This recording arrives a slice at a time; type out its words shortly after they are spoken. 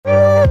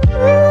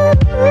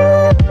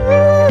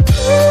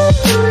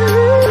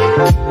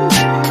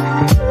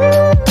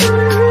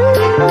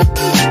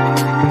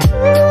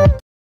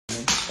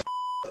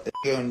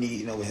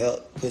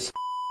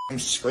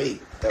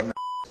straight. That man,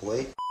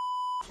 boy.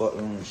 Fuck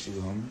on the shit,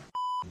 homie.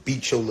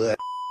 Beat your little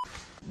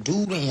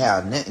dude ain't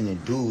have nothing to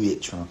do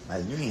with Trump.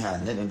 Like, you ain't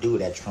have nothing to do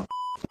with that Trump.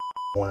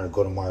 I wanted to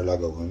go to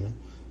Mar-a-Lago, homie.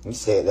 We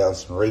sat down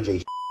some Ray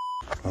J,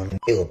 homie.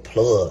 It was a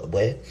plug,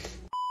 boy.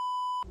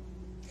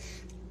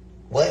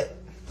 What?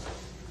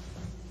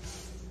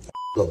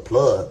 A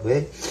plug,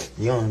 boy.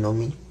 You don't know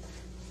me.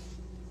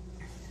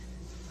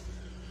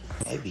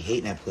 I be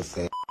hating that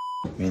pussy.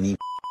 Man, he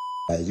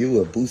like, you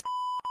a boost,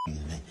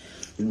 man.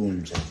 You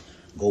wanna just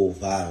go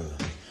viral.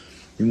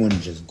 You wanna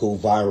just go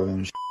viral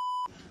and shit.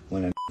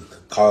 When a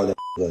call that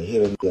nigga,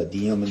 hit a nigga,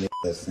 DM a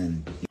nigga,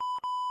 and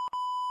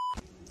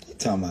they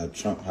talking about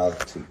Trump house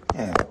too.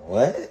 Man,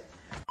 what?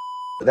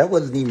 That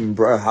wasn't even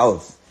bruh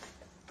house.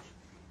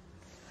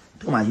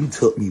 Come on, you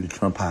took me to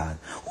Trump house.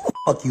 Who the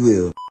fuck you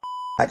is?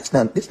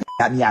 This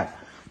got me out.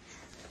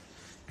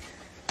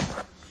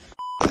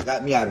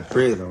 Got me out of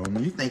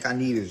prison. You think I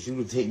needed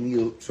you to take me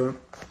to Trump?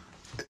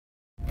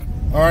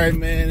 All right,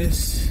 man. I'm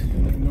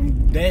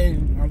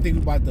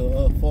thinking about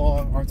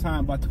our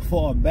time about to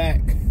fall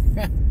back.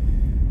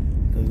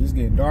 Cause it's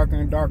getting darker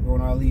and darker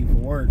when I leave for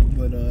work.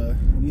 But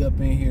we up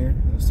in here.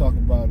 Let's talk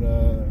about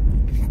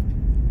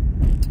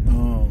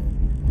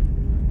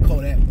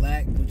Kodak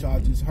Black, which I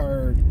just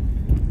heard.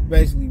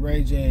 Basically,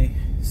 Ray J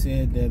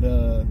said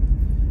that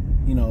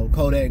you know,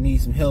 Kodak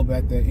needs some help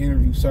at the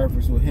interview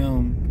surface with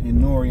him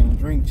and Nori on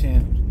Drink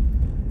Champs.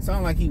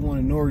 Sound like he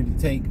wanted Nori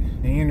to take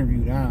the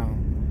interview down.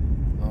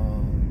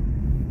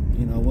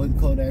 You know, what did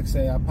Kodak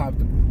say? I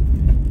popped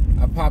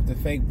a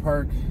fake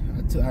perk.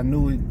 I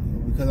knew it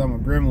because I'm a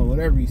gremlin,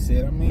 whatever he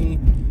said. I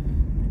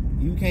mean,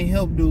 you can't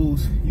help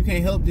dudes. You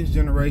can't help this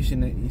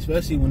generation,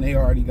 especially when they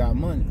already got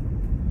money.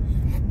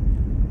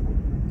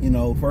 You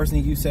know, first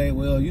thing you say,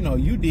 well, you know,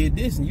 you did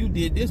this and you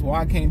did this. Well,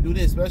 I can't do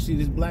this, especially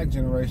this black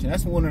generation.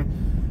 That's one of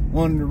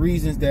the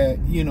reasons that,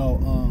 you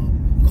know,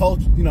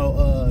 culture, you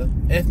know,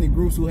 ethnic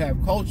groups who have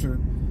culture,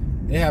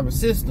 they have a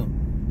system.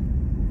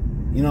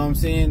 You know what I'm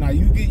saying? Now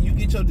you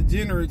get your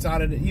degenerates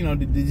out of the, you know,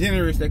 the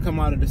degenerates that come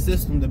out of the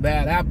system, the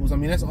bad apples. I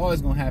mean, that's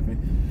always gonna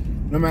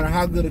happen. No matter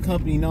how good a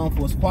company known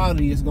for its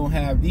quality, it's gonna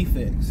have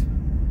defects.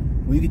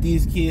 When you get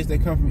these kids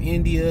that come from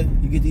India,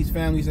 you get these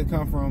families that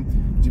come from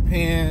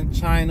Japan,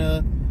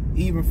 China,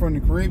 even from the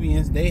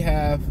Caribbeans, they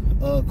have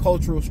a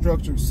cultural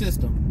structured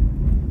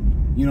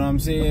system. You know what I'm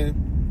saying?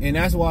 And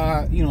that's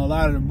why, you know, a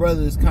lot of the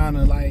brothers kind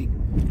of like,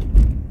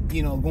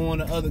 you know, going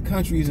to other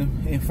countries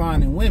and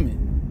finding women.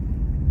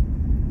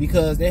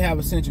 Because they have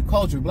a central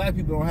culture. Black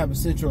people don't have a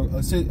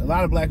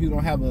lot of black people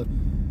don't have a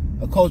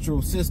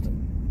cultural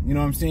system. You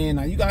know what I'm saying?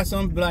 Now, you got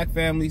some black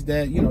families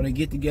that, you know, they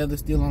get together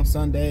still on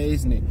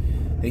Sundays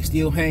and they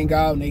still hang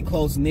out and they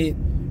close-knit.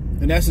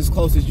 And that's as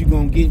close as you're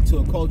going to get to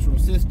a cultural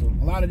system.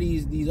 A lot of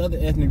these other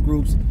ethnic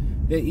groups,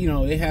 they, you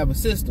know, they have a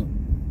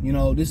system. You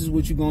know, this is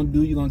what you're going to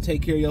do. You're going to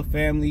take care of your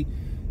family.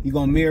 You're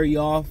going to marry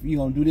off. You're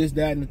going to do this,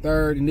 that, and the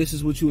third. And this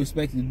is what you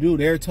expect to do.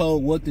 They're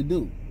told what to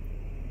do.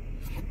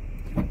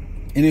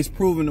 And it's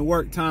proven to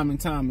work time and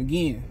time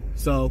again.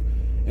 So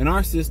in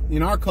our system,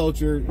 in our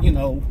culture, you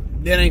know,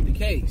 that ain't the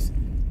case.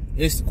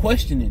 It's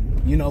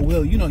questioning. You know,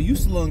 well, you know, you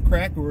still on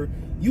crack, or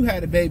you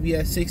had a baby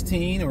at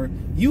 16, or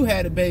you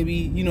had a baby,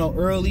 you know,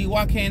 early.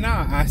 Why can't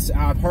I?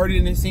 I've heard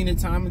it and seen it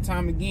time and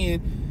time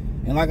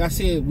again. And like I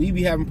said, we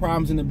be having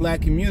problems in the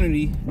black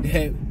community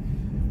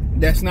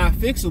that's not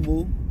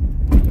fixable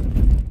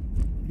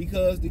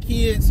because the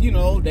kids, you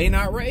know, they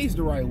not raised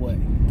the right way.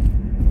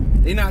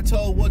 They not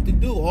told what to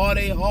do. All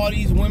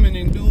these women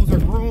and dudes are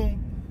groomed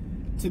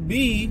to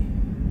be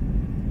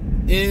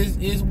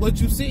is what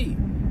you see.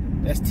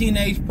 That's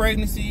teenage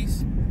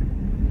pregnancies,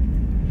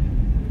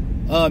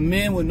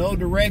 men with no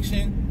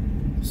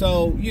direction.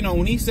 So, you know,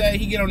 when he said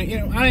he get on the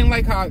internet, I didn't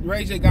like how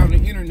Ray J got on the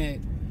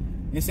internet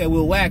and said,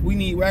 well, we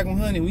need Wack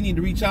 100. We need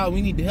to reach out.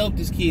 We need to help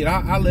this kid.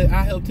 I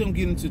helped him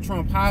get into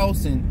Trump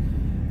house,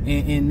 and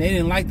they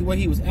didn't like the way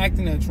he was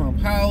acting at Trump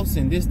house,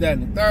 and this, that,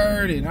 and the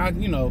third.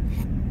 And you know,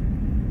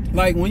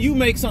 like, when you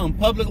make something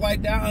public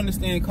like that, I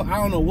understand. I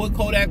don't know what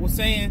Kodak was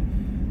saying.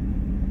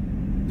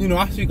 You know,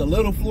 I speak a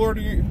little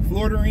Floridian.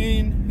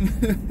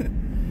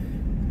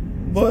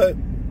 But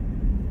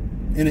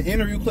in an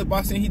interview clip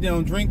I seen he did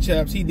on Drink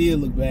Champs, he did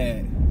look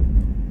bad.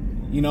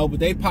 You know, but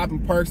they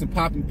popping perks and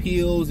popping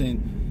pills,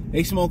 and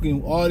they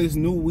smoking all this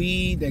new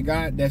weed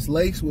that's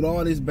laced with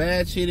all this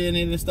bad shit in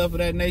it and stuff of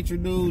that nature,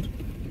 dude.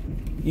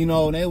 You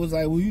know, and they was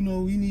like, well, you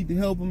know, we need to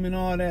help them and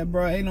all that,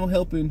 bro. Ain't no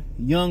helping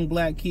young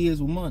black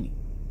kids with money.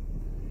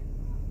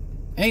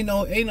 Ain't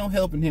no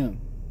helping him.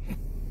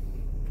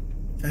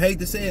 I hate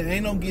to say it,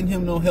 ain't no getting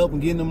him no help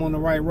and getting him on the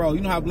right road.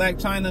 You know how Black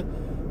China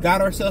got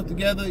herself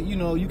together? You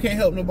know, you can't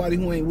help nobody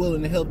who ain't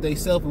willing to help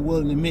theyself and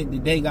willing to admit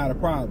that they got a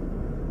problem.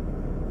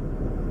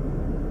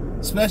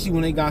 Especially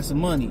when they got some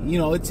money. You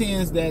know, it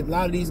tends that a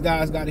lot of these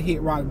guys got to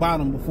hit rock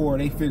bottom before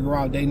they figure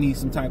out they need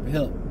some type of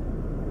help.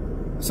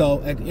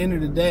 So at the end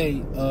of the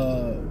day,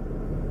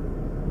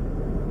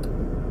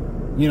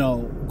 you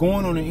know,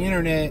 going on the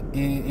internet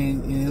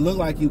and it looked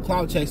like you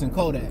clout chasing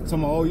Kodak.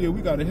 Someone, oh yeah,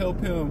 we got to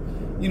help him.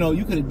 you know,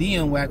 you could have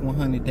DM Wack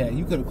 100 that.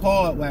 You could have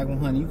called Wack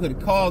 100. You could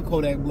have called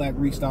Kodak Black,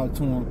 reached out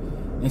to him,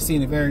 and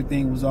seen if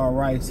everything was all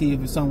right. See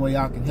if it's some way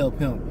y'all can help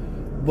him.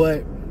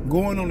 But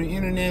going on the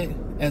internet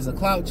as a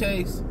clout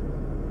chase,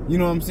 you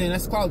know what I'm saying?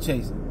 That's clout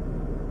chasing.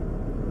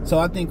 So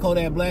I think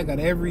Kodak Black got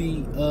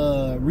every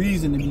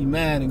reason to be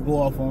mad and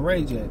go off on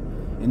Ray J.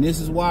 And this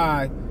is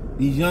why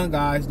these young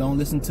guys don't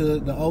listen to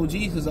the OGs,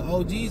 because the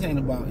OGs ain't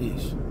about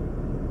ish.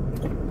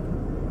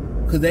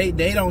 Because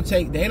they don't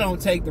take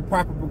the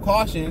proper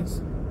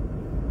precautions.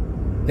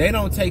 They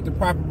don't take the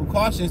proper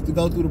precautions to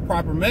go through the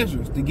proper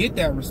measures to get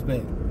that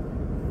respect.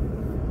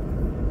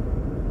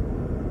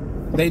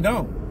 They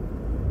don't.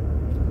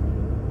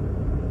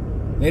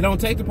 They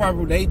don't take the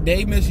proper.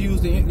 They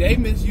misuse the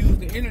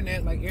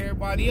internet like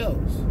everybody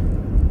else.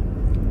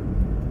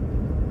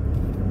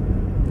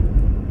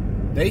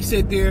 They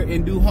sit there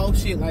and do whole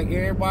shit like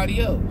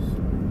everybody else.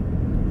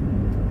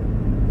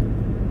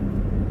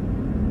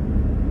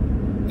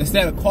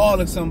 Instead of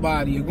calling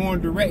somebody or going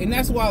direct, and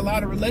that's why a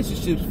lot of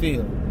relationships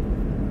fail.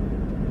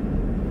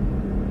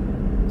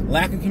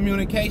 Lack of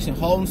communication,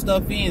 holding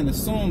stuff in,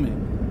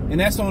 assuming, and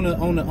that's on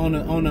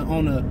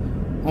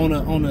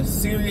a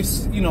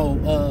serious, you know,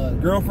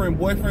 girlfriend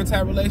boyfriend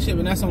type relationship,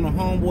 and that's on a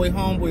homeboy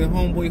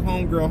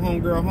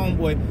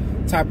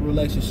homegirl type of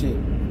relationship.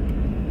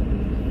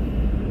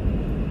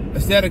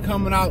 Instead of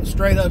coming out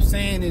straight up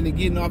saying it and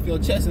getting off your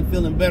chest and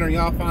feeling better, and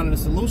y'all finding a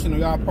solution or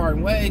y'all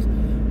parting ways,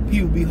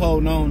 people be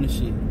holding on to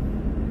shit.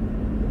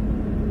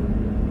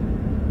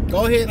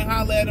 Go ahead and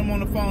holler at them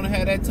on the phone and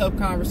have that tough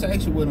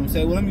conversation with them.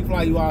 Say, well, let me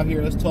fly you out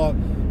here. Let's talk.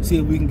 See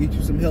if we can get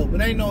you some help. But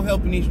ain't no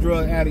helping these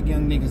drug addict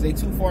young niggas. They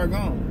too far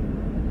gone.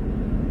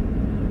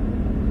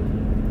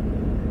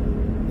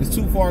 It's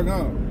too far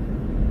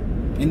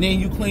gone. And then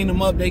you clean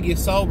them up. They get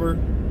sober.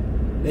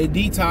 They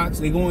detox.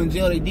 They go in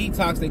jail. They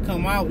detox. They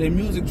come out. Their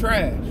music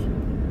trash.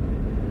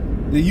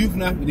 The youth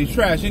not... They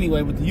trash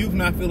anyway, but the youth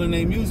not feeling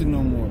their music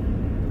no more.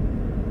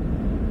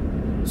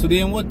 So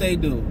then what they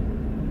do?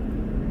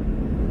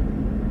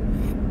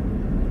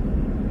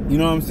 You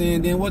know what I'm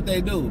saying? Then what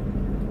they do?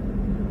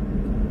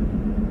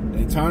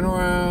 They turn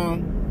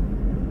around.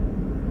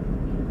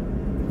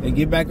 They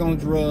get back on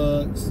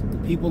drugs.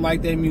 People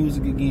like their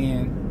music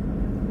again.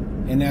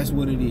 And that's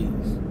what it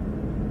is.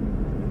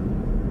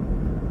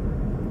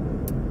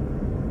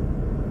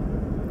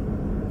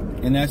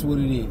 And that's what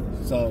it is.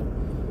 So,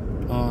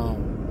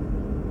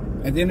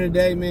 at the end of the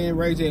day, man,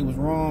 Ray J was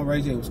wrong.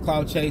 Ray J was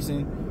clout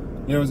chasing.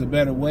 There was a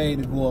better way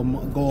to go,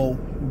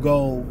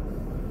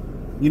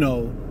 you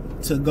know,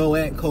 to go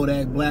at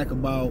Kodak Black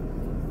about,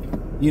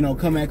 you know,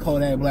 come at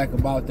Kodak Black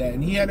about that.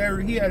 And he had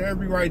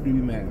every right to be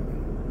mad.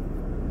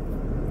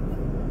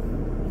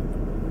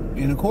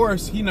 And of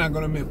course, he's not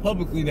going to admit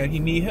publicly that he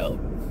need help.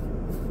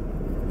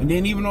 And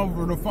then even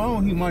over the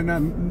phone, he might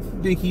not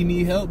think he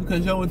need help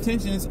because your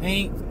intentions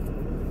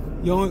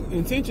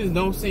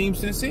don't seem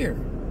sincere.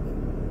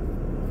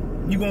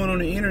 You going on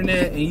the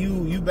internet and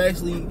you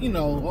basically, you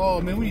know, oh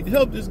man, we need to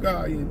help this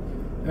guy.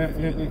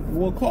 And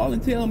well, call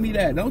and tell me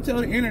that. Don't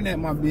tell the internet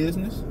my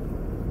business.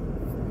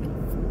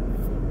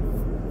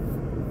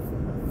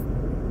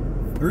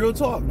 Real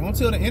talk. Don't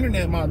tell the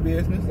internet my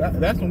business.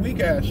 That's some weak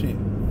ass shit.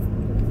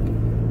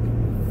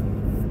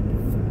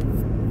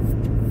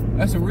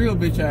 That's some real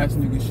bitch ass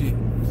nigga shit.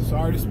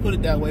 Sorry to put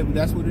it that way, but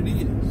that's what it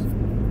is.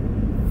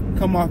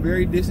 Come off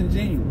very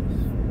disingenuous.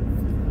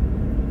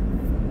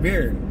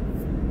 Very.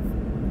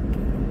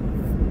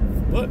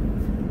 But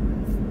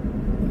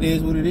it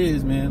is what it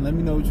is, man. Let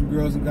me know what you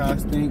girls and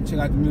guys think. Check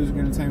out the music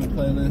entertainment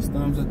playlist.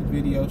 Thumbs up the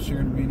video,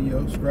 share the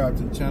video, subscribe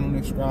to the channel.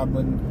 Next subscribe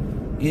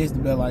button is the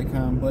bell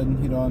icon button.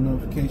 Hit all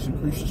notifications,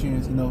 increase your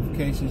chance of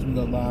notifications. We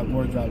go live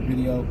or drop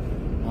video.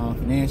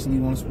 Financially,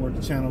 you want to support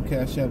the channel,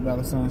 Cash App, $,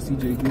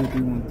 CJ Good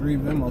 313,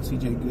 Venmo,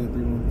 CJ Good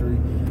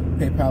 313,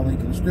 PayPal link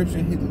in the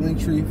description. Hit the link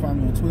tree.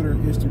 Find me on Twitter,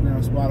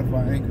 Instagram,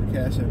 Spotify, Anchor,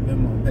 Cash App,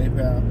 Venmo,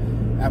 PayPal,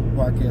 Apple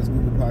Podcasts,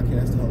 Google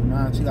Podcasts, the whole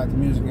nine. Check out the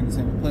music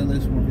entertainment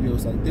playlist for more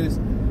videos like this.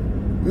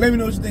 Let me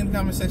know what you think in the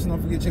comment section.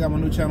 Don't forget, check out my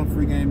new channel,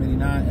 Free Game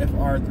 89,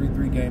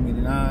 FR33 Game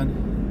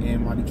 89,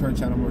 and my Detroit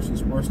channel, Mercy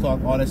Sports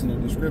Talk. All that's in the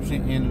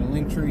description and in the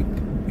link tree.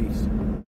 Peace.